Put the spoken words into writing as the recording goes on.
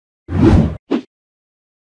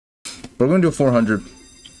We're gonna do a 400.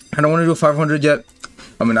 I don't want to do a 500 yet.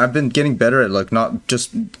 I mean, I've been getting better at like not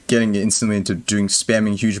just getting instantly into doing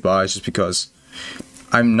spamming huge buys just because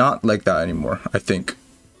I'm not like that anymore. I think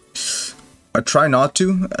I try not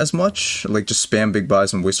to as much, like just spam big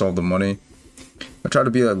buys and waste all the money. I try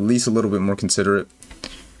to be at least a little bit more considerate.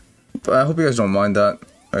 But I hope you guys don't mind that.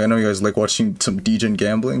 I know you guys like watching some degen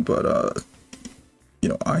gambling, but you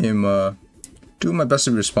know, I am doing my best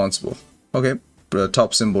to be responsible. Okay,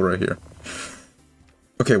 top symbol right here.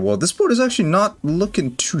 Okay, well, this board is actually not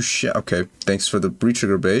looking too shabby. Okay, thanks for the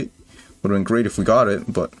re-trigger bait. Would have been great if we got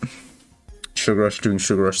it, but Sugar Rush doing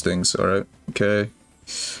Sugar Rush things. All right, okay.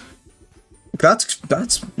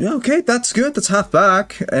 That's yeah, okay. That's good. That's half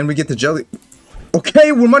back, and we get the jelly.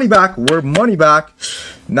 Okay, we're money back. We're money back.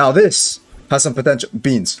 Now this has some potential.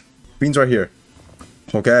 Beans right here.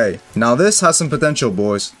 Okay, now this has some potential,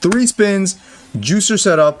 boys. 3 spins, juicer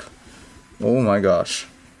setup. Oh my gosh.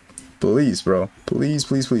 Please, bro. Please,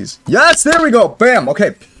 please, please. Yes, there we go. Bam.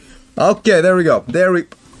 Okay. Okay, there we go. There we...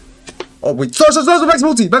 Oh, wait. Stars, max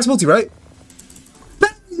multi, right?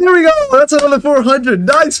 There we go. That's another 400.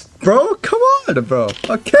 Nice, bro. Come on, bro.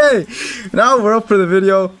 Okay. Now we're up for the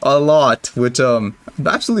video a lot, which,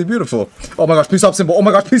 absolutely beautiful. Oh my gosh, please stop symbol. Oh my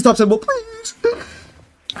gosh, please stop symbol. Please.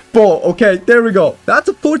 Bull. Okay, there we go. That's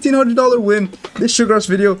a $1,400 win. This Sugar Rush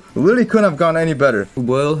video literally couldn't have gone any better.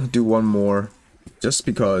 We'll do one more. Just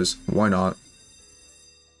because, why not?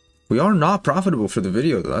 We are not profitable for the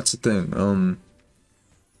video, though. That's the thing.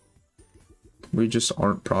 We just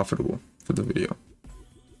aren't profitable for the video.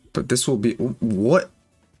 But this will be... What?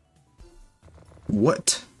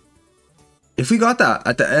 What? If we got that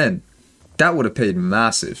at the end, that would have paid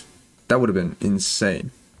massive. That would have been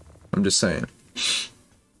insane. I'm just saying.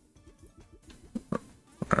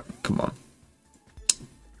 Alright, come on.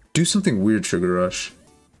 Do something weird, Sugar Rush.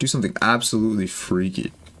 Do something absolutely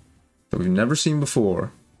freaky that we've never seen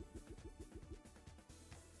before.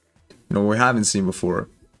 No, we haven't seen before.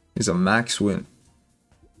 Is a max win.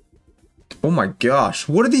 Oh my gosh,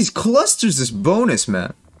 what are these clusters? This bonus,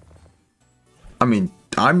 man. I mean,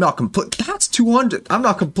 I'm not that's 200. I'm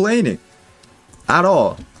not complaining at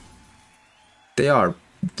all. They are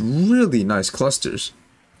really nice clusters.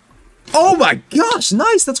 Oh my gosh,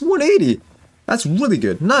 nice. That's 180. That's really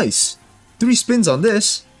good. Nice. 3 spins on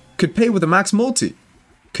this. Could pay with a max multi.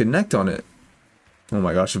 Connect on it. Oh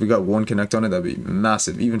my gosh, if we got 1 connect on it, that'd be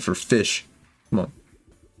massive, even for fish. Come on.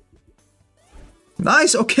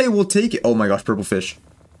 Nice, okay, we'll take it. Oh my gosh, purple fish.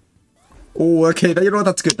 Oh, okay, you know what,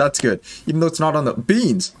 that's good, that's good. Even though it's not on the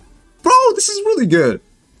beans. Bro, this is really good.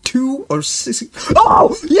 2 or 6.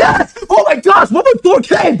 Oh, yes! Oh my gosh,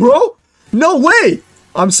 1.4K, bro! No way!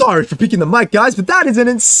 I'm sorry for peeking the mic, guys, but that is an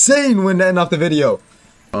insane win to end off the video.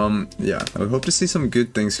 Yeah, I hope to see some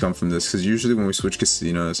good things come from this, because usually when we switch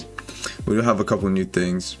casinos, we do have a couple new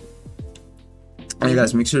things. Hey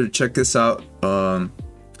guys, make sure to check this out.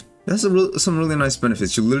 That's some really nice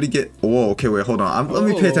benefits. You literally get... Whoa, okay, wait, hold on. Let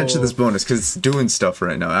me pay attention to this bonus, because it's doing stuff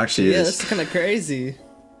right now. Actually, yeah, that's kind of crazy.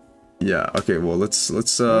 Yeah, okay, well, let's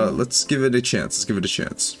give it a chance. Let's give it a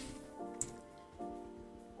chance.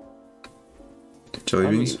 Jelly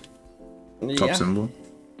beans? Top symbol?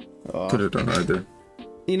 Could have done either.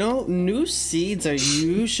 You know, new seeds are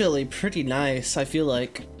usually pretty nice, I feel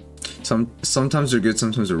like. Sometimes they're good,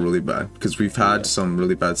 sometimes they're really bad. Because we've had some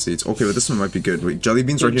really bad seeds. Okay, but this one might be good. Wait, jelly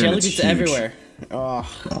beans right here. Jelly beans everywhere. Oh.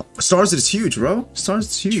 Stars, it's huge, bro. Stars,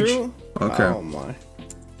 it's huge. True. Okay. Oh my.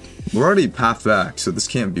 We're already half back, so this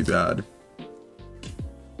can't be bad.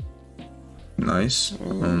 Nice.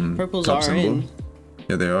 Purples top are symbol. in.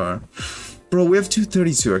 Yeah, they are. Bro, we have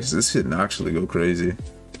 232x. This could actually go crazy.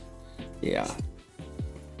 Yeah.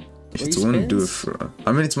 It's willing to do it for...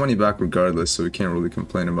 I mean, it's money back regardless, so we can't really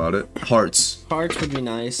complain about it. Hearts. Hearts would be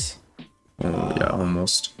nice. Oh, yeah,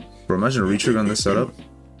 almost. Bro, imagine a retrigger on this setup.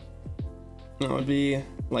 That would be,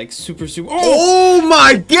 like, super... Oh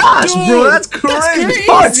my gosh, dude, bro, that's crazy!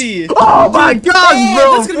 That's crazy. Oh my gosh,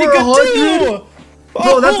 bro! That's gonna be good too!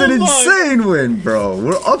 Bro, that's an insane win, bro.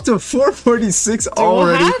 We're up to 446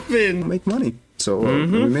 already. What happened? Make money. So, we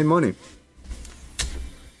made money.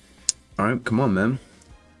 Alright, come on, man.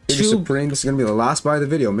 Supreme, this is gonna be the last buy of the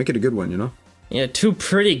video. Make it a good one, you know? Yeah, 2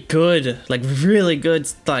 pretty good, like really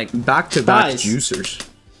good, like back-to-back juicers.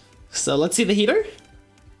 So let's see the heater.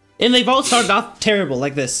 And they both started off terrible,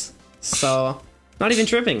 like this. So, not even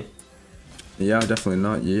tripping. Yeah, definitely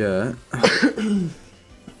not yet.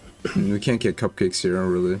 We can't get cupcakes here,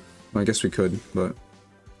 really. Well, I guess we could, but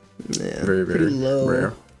yeah, very, very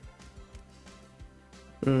rare.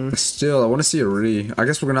 Still, I want to see a re. I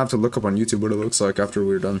guess we're gonna have to look up on YouTube what it looks like after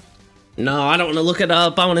we're done. No, I don't want to look it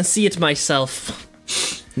up. I want to see it myself.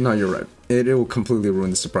 No, you're right. It will completely ruin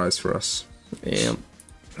the surprise for us. Yeah.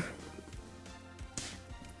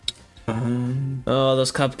 Oh,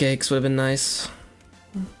 those cupcakes would have been nice.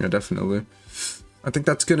 Yeah, definitely. I think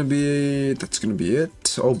that's gonna be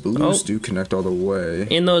it. Oh, blues do connect all the way.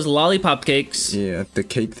 In those lollipop cakes. Yeah, the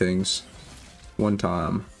cake things. One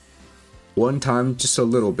time, just a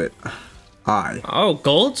little bit. Oh,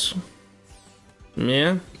 golds.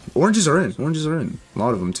 Yeah. Oranges are in. A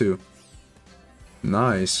lot of them too.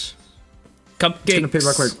 Nice. Cupcakes. It's gonna pay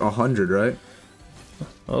back like 100, right?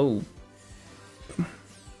 Oh.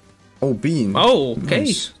 Oh, bean. Oh, okay.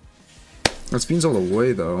 Nice. That's beans all the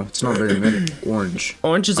way though. It's not very many. Orange.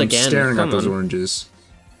 Oranges I'm again. Staring Come at those on. oranges.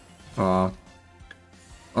 No,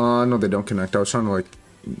 they don't connect. I was trying to like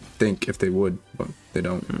think if they would, but they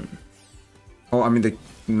don't. Oh, I mean they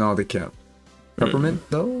can't. Peppermint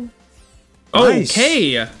though. Nice.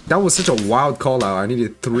 Okay. That was such a wild call out. I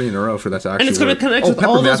needed 3 in a row for that to actually. And it's gonna work. connect with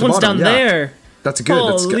peppermint all at those the ones bottom, down yeah. there. That's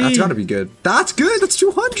good. That's gotta be good. That's good. That's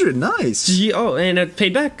 200. Nice. Oh, and it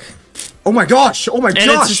paid back. Oh my gosh. Oh my And it's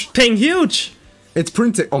gosh. just paying huge. It's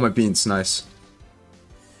printing. Oh my beans. Nice.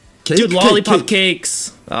 Cake, Dude, lollipop cake.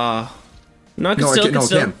 cakes. No, No, I can't. No, I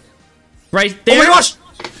can't. Right Oh there. my gosh!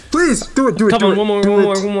 Please do it. Come on, one more.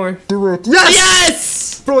 Do it. Yes!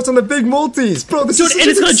 Yes! Bro, it's on the big multis. Bro, this Dude, is such and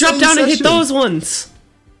it's an gonna drop insane down and hit session. those ones.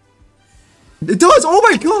 It does. Oh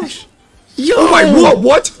my gosh. Yo! Oh my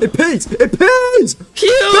what? It pays. It pays.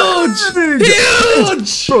 Huge! Big.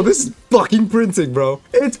 Huge! Bro, this is fucking printing, bro.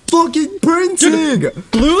 It's fucking printing.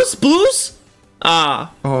 Blues?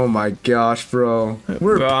 Oh my gosh, bro.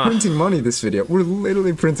 We're Bruh. printing money this video. We're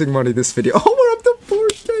literally printing money this video. Oh, we're up to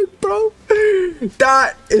 4K, bro.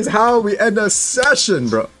 That is how we end a session,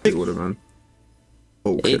 bro. It would have been.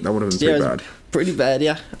 Oh, shit, that would have been pretty bad. Pretty bad,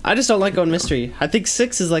 yeah. I just don't like going mystery. I think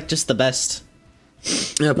 6 is like just the best.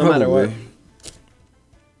 Yeah, No matter what.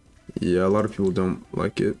 Yeah, a lot of people don't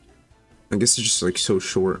like it. I guess it's just like so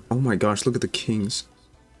short. Oh my gosh, look at the kings.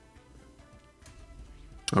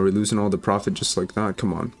 Are we losing all the profit just like that?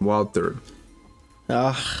 Come on, wild third.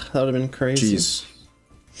 Ah, that would have been crazy.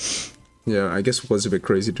 Jeez. Yeah, I guess it was a bit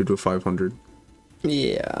crazy to do a 500.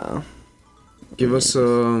 Yeah. Give us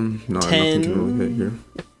no, 10. nothing can really hit here.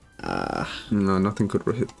 No, nothing could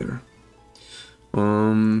hit there.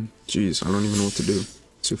 Jeez, I don't even know what to do.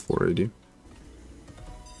 Let's do 480.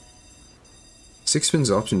 6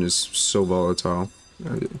 spins option is so volatile.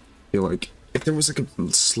 I feel like if there was like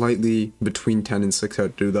a slightly between 10 and 6,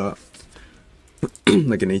 I'd do that.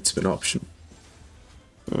 Like an 8 spin option.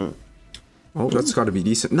 Oh, that's got to be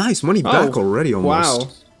decent. Nice, money back already almost. Wow.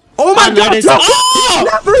 Oh my god! Is, oh!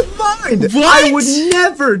 Never mind! What? I would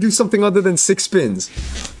never do something other than 6 spins.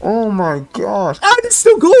 Oh my gosh. And it's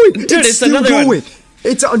still going! Dude, it's it's still another going! one.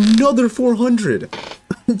 It's another 400.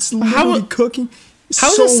 It's literally cooking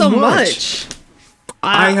How is this so much?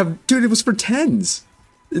 I have... Dude, it was for 10s.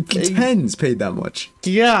 It's 10s paid that much.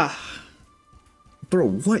 Yeah. Bro,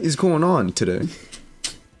 what is going on today?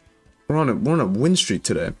 We're on a win streak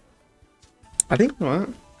today. I think... What?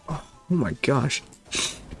 Oh my gosh.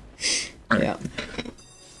 Yeah.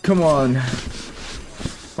 Come on.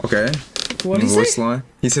 Okay. What did he Voice say? line.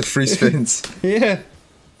 He said free spins. Yeah.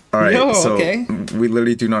 Alright, Yo, so okay. we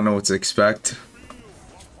literally do not know what to expect.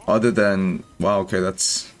 Other than... Wow, okay,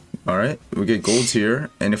 that's... Alright, we get golds here.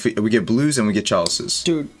 And if we get blues and we get chalices.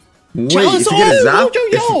 Dude. Wait, Chalice, if we get a zap...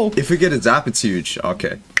 yo. If we get a zap, it's huge.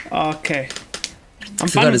 Okay. Okay. I'm If we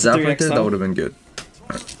fine got a with zap 3x right there, that though. would have been good.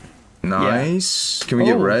 Alright. Nice. Can we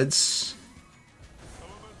get reds?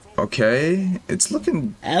 Okay. It's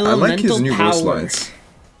looking... I like his new voice lines.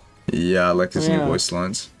 Yeah, I like his new voice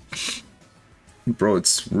lines. Bro,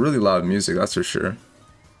 it's really loud music, that's for sure.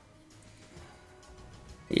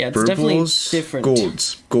 Yeah, it's definitely different.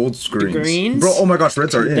 Golds, greens. Greens? Bro, oh my gosh,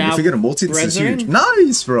 reds are in. If we get a multi, this is huge.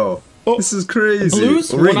 Nice, bro. Oh. This is crazy.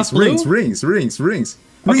 Blues? Rings. Okay,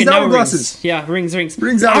 Rings, now hourglasses. rings. Yeah, rings. Rings,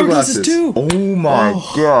 hourglasses. too. Oh my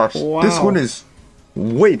gosh. Wow. This one is...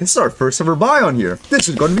 Wait, this is our first ever buy on here. This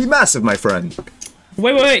is going to be massive, my friend.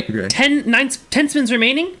 Wait. Okay. 10 spins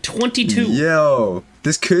remaining? 22. Yo,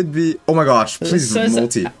 this could be... Oh my gosh, please says-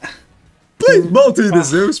 multi. Please multi the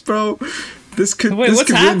Zeus, bro. This could... Wait, this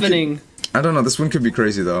what's could win- happening? I don't know, this one could be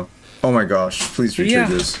crazy though. Oh my gosh, please retrig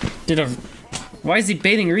this. Why is he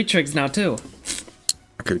baiting retrigs now too?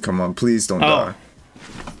 Okay, come on, please don't die.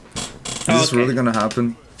 Is this really gonna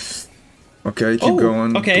happen? Okay, keep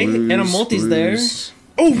going. Okay, Blues, and a multi's blues.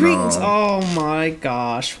 there. Oh, rings! Oh my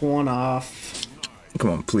gosh, one off. Come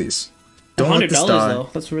on, please. Don't let this $100 die. though.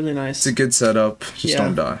 That's really nice. It's a good setup. Just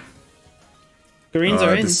don't die. Greens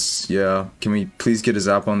are in. Yeah, can we please get a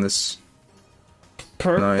zap on this?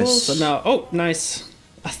 Purples? Nice. No. Oh, nice.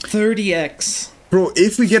 A 30x. Bro,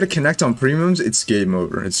 if we get a connect on premiums, it's game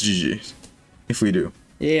over. It's GG. If we do.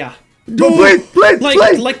 Yeah. No, blade!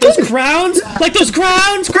 Like those crowns? Like those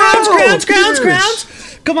crowns! Crowns!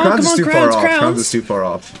 Come on, Crowns is crowns! Crowns is too far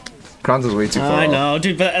off. Crowns is way too far off. I know,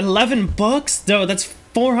 dude, but 11 bucks? No, that's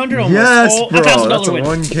 400 almost. Yes, oh, bro, $1,000 that's a win.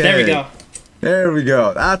 1K. There we go. There we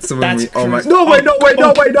go. That's the win. That's Oh my. crazy. No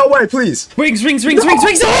way, please. Rings.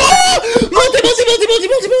 Oh! Multi.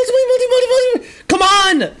 Come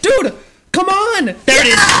on, dude. Come on. There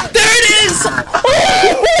it is. Another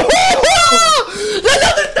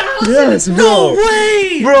 1,000. Yes, bro. No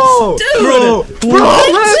way. Bro. Dude. Bro.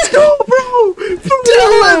 Let's go, bro. From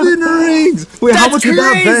 11 rings. Wait, how much would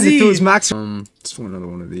that bet if it was max? Let's do another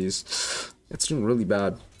one of these. It's doing really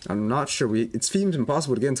bad. I'm not sure. It seems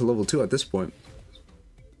impossible to get into level 2 at this point.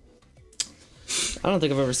 I don't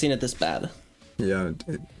think I've ever seen it this bad. Yeah,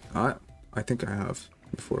 I think I have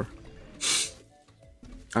before.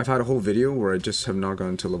 I've had a whole video where I just have not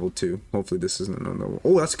gone to level 2. Hopefully this isn't another one.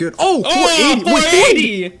 Oh, that's good. Oh, 480!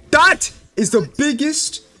 480! That is the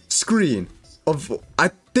biggest screen of...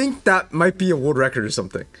 I think that might be a world record or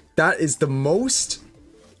something. That is the most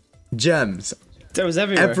gems That was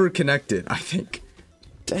everywhere. ever connected, I think.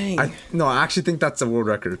 Dang. No, I actually think that's a world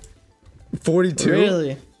record. 42?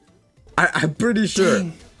 Really? I'm pretty sure.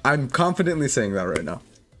 Dang. I'm confidently saying that right now.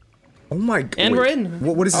 Oh my god. And we're in.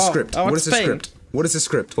 What is the script? Oh, What it's is the Spain. script? What is the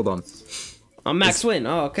script? Hold on. Max win.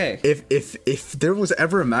 Oh, okay. If there was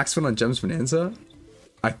ever a max win on Gems Bonanza,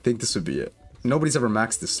 I think this would be it. Nobody's ever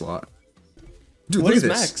maxed this slot. Dude, What look is at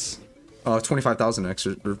this. max?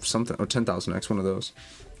 25,000x or something, or 10,000x, one of those.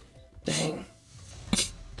 Dang.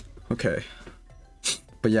 Okay.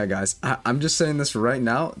 But yeah, guys, I'm just saying this right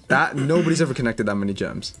now. That nobody's ever connected that many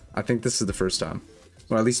gems. I think this is the first time,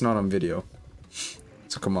 or at least not on video.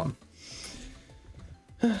 So come on.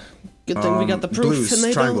 Good thing we got the proof. Blues, and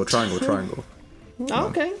they triangle, don't. triangle. Oh,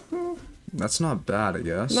 okay. That's not bad, I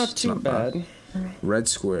guess. Not It's too bad. Red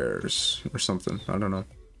squares or something. I don't know.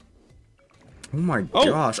 Oh my Oh,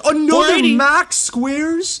 gosh! Another 480. max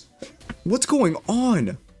squares? What's going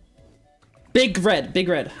on? Big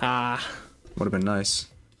red. Ah. Would have been nice.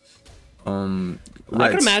 I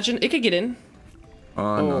Reds. could imagine it could get in.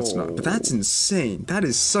 No, it's not. But that's insane. That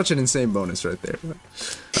is such an insane bonus right there.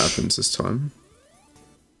 Happens this time.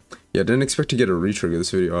 Yeah, didn't expect to get a re-trigger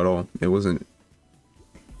this video at all. It wasn't.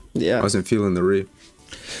 Yeah. I wasn't feeling the re.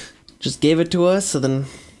 Just gave it to us, and then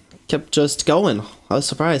kept just going. I was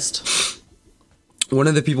surprised. One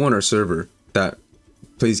of the people on our server that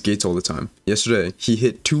plays gates all the time. Yesterday, he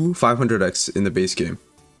hit 2 500x in the base game.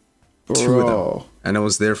 Two of them. And I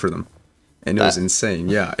was there for them. And it was insane.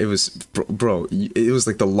 Yeah, it was, bro, it was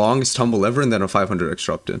like the longest tumble ever, and then a 500x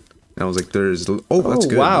dropped in. And I was like, there's, oh, that's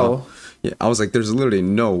good. Wow. Yeah, I was like, there's literally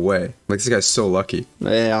no way. Like, this guy's so lucky.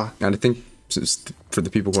 Yeah. And I think, just for the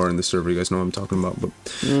people who are in the server, you guys know what I'm talking about. But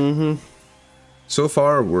so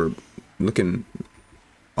far, we're looking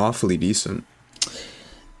awfully decent.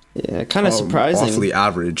 Yeah, kind of surprising. Awfully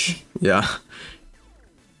average. Yeah.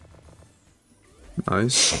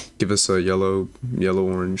 Nice. Give us a yellow,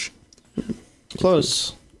 orange.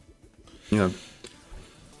 Close. Yeah.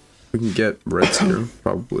 We can get reds here,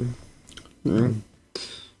 probably.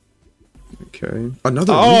 Okay.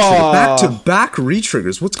 Another re-trigger. Back-to-back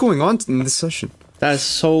re-triggers. What's going on in this session? That is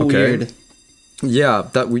so weird. Yeah,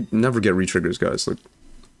 that we never get re-triggers, guys. Like,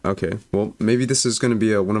 okay. Well, maybe this is going to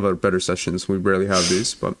be one of our better sessions. We rarely have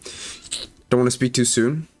these, but don't want to speak too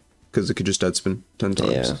soon because it could just dead spin 10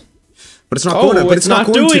 times. Yeah. But it's not going to. But it's not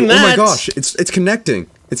going to. That. Oh my gosh! It's connecting.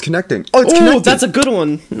 It's connecting. Oh, it's connecting. That's a good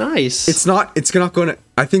one. Nice. It's not. It's not going to.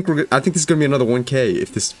 I think this is going to be another 1K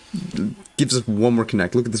if this gives us one more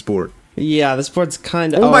connect. Look at this board. Yeah, this board's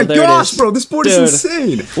kind of. Oh my gosh, bro! This board is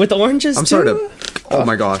insane. With the oranges. I'm sorry to. Oh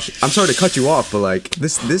my gosh! I'm sorry to cut you off, but like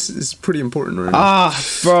this is pretty important right now.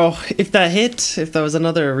 Bro! If that was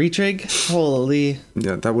another retrig, holy.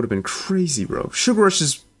 Yeah, that would have been crazy, bro. Sugar Rush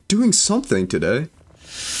is doing something today.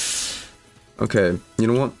 Okay, you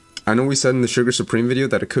know what? I know we said in the Sugar Supreme video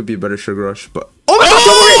that it could be a better Sugar Rush, but oh my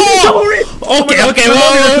gosh, double read! Okay,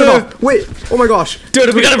 wait, oh my gosh.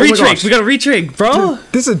 Dude, we got a retrig, bro. Dude,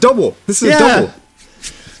 this is a double. This is a double.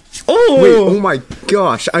 Oh. Wait, oh my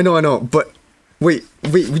gosh. I know, but wait,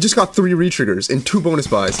 we just got 3 re-triggers and 2 bonus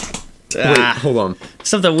buys. Wait, hold on.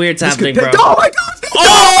 Something weird's happening, bro. Oh my gosh!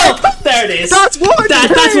 Oh, there it is. That's 1K.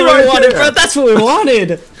 That's what we wanted, bro. That's what we wanted.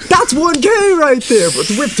 That's 1K right there. But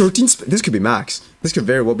the whip 13. This could be max. This could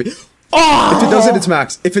very well be. Oh! If it does it, it's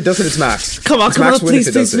max. If it does it, it's max. Come on,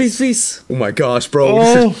 please. Oh my gosh, bro.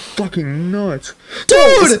 This is fucking nuts,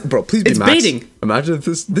 dude. Bro, please be it's max. Baiting. Imagine if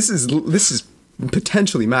this is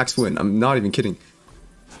potentially max win. I'm not even kidding.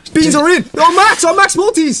 Beans are in. On max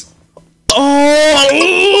multis.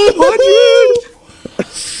 Oh, 100.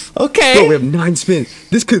 Okay. Bro, we have 9 spins.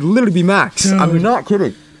 This could literally be max. Dude. I'm not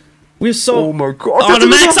kidding. We're so. Oh my god. On the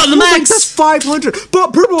max, on the max. That's 500.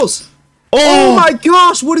 But purples. Oh. Oh my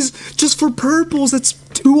gosh. What is just for purples? That's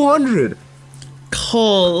 200.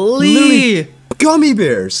 Holy. Literally gummy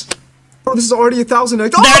bears. Bro, this is already 1,000.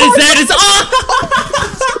 That is.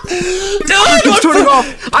 Oh. Dude, It's turning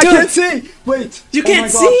off. I can't see. Wait. You Oh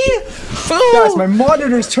can't my see. gosh. Guys, my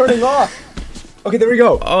monitor's turning off. Okay, there we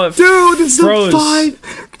go. Oh, it dude, this froze. is a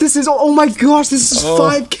 5. This is, oh my gosh, this is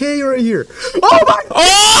 5K right here. Oh my.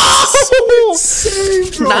 Oh,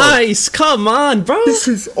 insane, bro. Nice. Come on, bro. This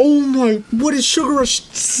is, oh my, what is Sugar Rush?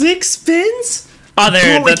 6 spins? Oh,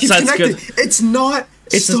 there. Bro, that's good. It's not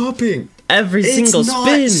stopping. Every single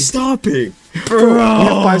spin. It's not stopping. Bro. We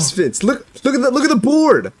have 5 spins. Look at the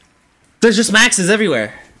board. There's just maxes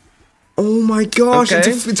everywhere. Oh my gosh,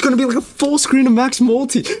 Okay. it's gonna be like a full screen of max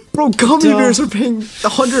multi. Bro, gummy bears are paying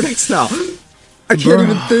 100x now. I can't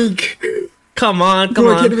even think. Come on.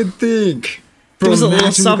 Bro, I can't even think. Bro, Give us a little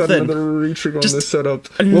imagine we got something. another re-trigger on Just- this setup.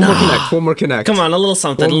 Nah. One more connect. Come on, a little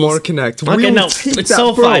something. One more connect. Okay, We'll no, take it's that,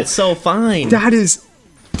 so bro. fine. It's so fine. That is,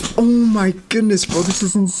 oh my goodness, bro, this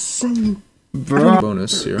is insane. Bro.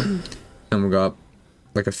 Bonus here, and we got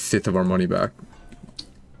like a fifth of our money back.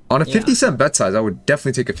 On a 50-cent bet size, I would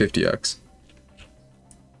definitely take a 50x.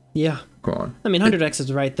 Yeah. Go on. I mean, 100x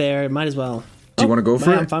is right there. Might as well. Do you want to go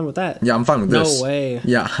for it? I'm fine with that. Yeah, I'm fine with this. No way.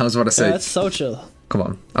 Yeah, I was about to say. Yeah, that's so chill. Come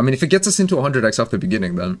on. I mean, if it gets us into 100x off the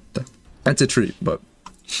beginning, then that's a treat, but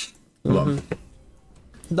come on.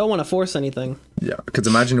 Don't want to force anything. Yeah, because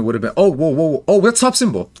imagine it would have been. Oh, whoa. Oh, that's top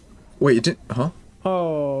symbol. Wait, it didn't. Huh?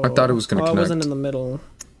 Oh. I thought it was going to I connect. wasn't in the middle.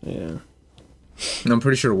 Yeah. No, I'm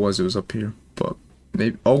pretty sure it was. It was up here, but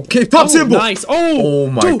maybe. Okay, top symbol. Nice. Oh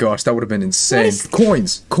my dude. gosh, that would have been insane.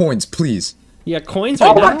 Coins, please. Yeah, coins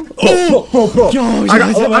right now. Bro. Yo,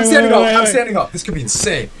 I'm standing up. I'm standing up. This could be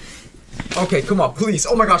insane. Okay, come on, please.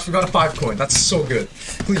 Oh my gosh, we got a 5 coin. That's so good.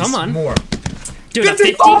 Please, Come on. more. Dude, a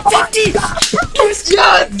 50. Oh, 50. Yes!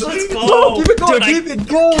 Let's go. Bro, keep it going. Dude, Keep it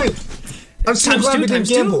going. I'm so Times glad 2, we didn't times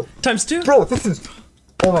gamble. 2, times 2. Bro, this is.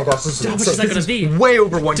 Oh my gosh, this is. How much is that gonna be? Way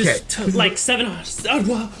over 1K. Just like 700.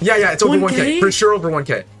 Wow. Yeah, it's over 1K. 1K? For sure, over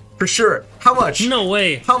 1K. For sure. How much? No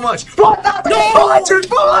way. How much? Bro, let's go! Let's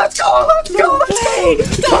go!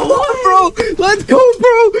 Come on, bro! Let's go,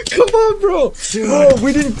 bro! Come on, bro! Bro,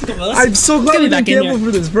 we didn't. I'm so glad we didn't gamble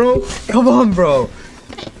for this, bro. Come on, bro.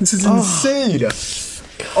 This is insane. There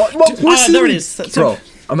it is. Bro,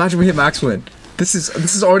 imagine we hit max win. This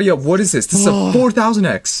is already a. What is this? This is a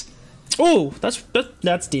 4,000x. Oh, that's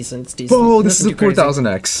decent. It's decent. Bro, this is a Nothing too crazy.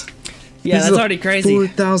 4,000x. Yeah, This is that's a already crazy.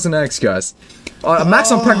 4,000x, guys.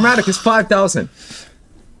 Max on pragmatic is 5,000.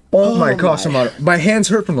 Oh my gosh, my hands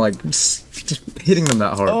hurt from like just hitting them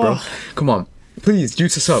that hard, bro. Come on, please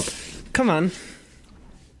juice us up. Come on.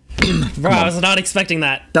 Bro, I was not expecting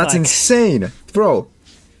that. That's insane, bro.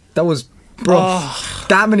 That was, bro,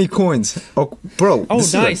 that many coins. Oh, bro. Oh,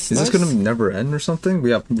 this nice. Is this gonna never end or something?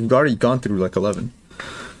 We've already gone through like 11.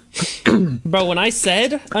 Bro, when I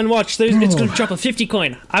said unwatch, it's gonna drop a 50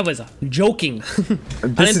 coin, I was joking. I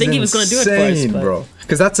didn't think he was gonna do it for us, but... bro.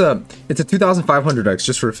 Because it's a 2,500x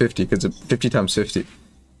just for a 50. Because it's 50 times 50.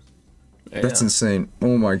 Yeah. That's insane.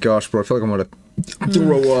 Oh my gosh, bro. I feel like I'm gonna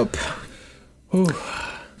throw up.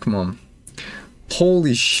 Come on.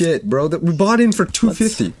 Holy shit, bro. We bought in for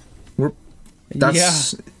 250.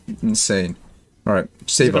 That's insane. All right,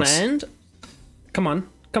 save us. Is it gonna end? Come on.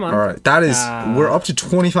 Come on. All right, that is. We're up to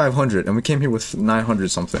 2,500, and we came here with 900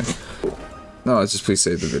 something. No, let's just please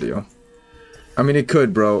save the video. I mean, it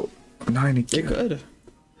could, bro. 9 again. It could.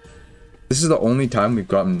 This is the only time we've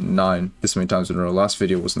gotten 9 this many times in a row. Last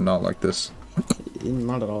video was not like this.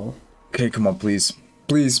 Not at all. Okay, come on, please.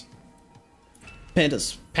 Please.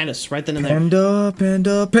 Pandas, right then and there. Pandas.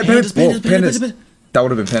 That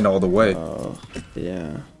would have been panda all the way.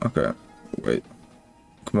 Yeah. Okay. Wait.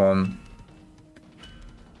 Come on.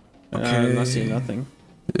 Okay. I'm not seeing nothing.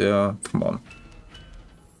 Yeah, come on.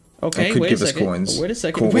 Okay, could wait give a us second. coins. Wait a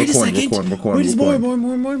second. Cool, Wait a more second. coin.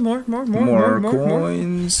 More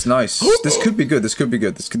coins. Nice. This could be good.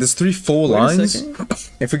 There's 3 full lines.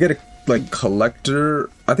 If we get a collector,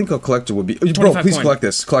 I think a collector would be. Bro, please collect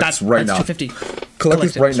this. Collect this right now. 250. Collect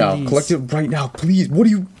this right now. Collect it right now, please. What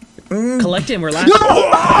do you? Collect it and we're laughing.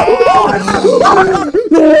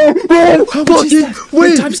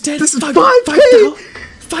 Wait, times 10. this is 5,000.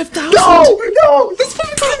 5,000. No, that's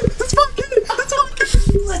 5K. That's 5K. That's 5K.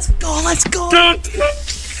 Let's go.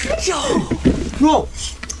 Yo, bro,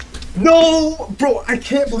 No, bro, I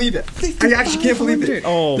can't believe it. I actually can't believe it.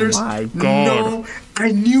 Oh my god. No,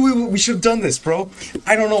 I knew we should have done this, bro.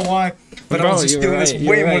 I don't know why, but bro, I was just feeling this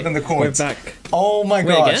way more than the coins. We're back. Oh my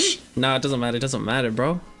gosh. Again? No, it doesn't matter. It doesn't matter,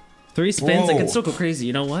 bro. 3 spins, I can still go crazy.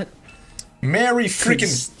 You know what? Merry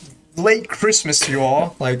freaking late Christmas to you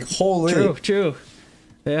all. Like, holy. True.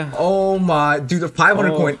 Yeah. Oh my, dude, the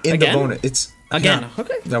 500 coin in again? the bonus. It's again. Yeah.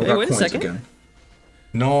 Okay. Yeah, we got coins again.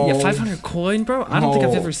 No. Yeah, 500 coin, bro. I don't think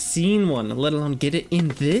I've ever seen one, let alone get it in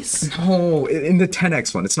this. No, in the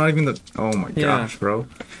 10x one. It's not even the. Oh my gosh, bro.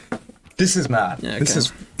 This is mad. Yeah, okay.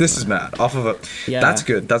 This is mad. Off of a. Yeah. That's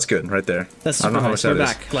good. That's good right there. That's super nice. We're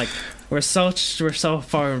back. Like we're so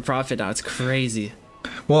far in profit now. It's crazy.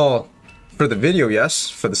 Well, for the video, yes.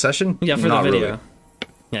 For the session, yeah. For the video, really.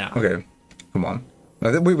 Yeah. Okay, come on.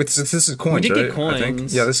 Wait, this is coins, we did right? Get coins. I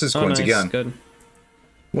think. Yeah, this is coins nice. again. Good.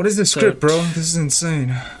 What is this script, bro? This is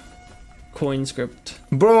insane. Coin script.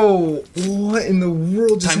 Bro, what in the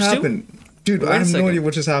world just happened? Dude, I have no idea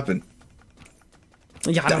what just happened.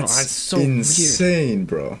 Yeah, I don't know. It's so insane,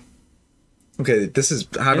 bro. Okay, this is.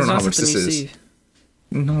 I don't know how much this is.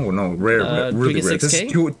 No, rare, really rare. This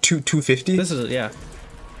is 250. This is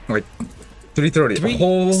Like 330.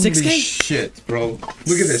 Holy 6K? shit, bro! Look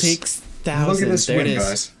at this. 6,000. Look at this win,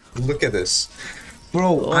 guys. Look at this.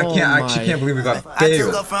 Bro, I actually can't believe we got I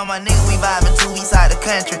took her from my nigga, we vibing to east side of the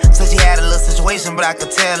country. So she had a little situation, but I could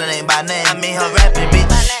tell it ain't by name. I mean her rapping,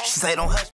 bitch. She say don't hush.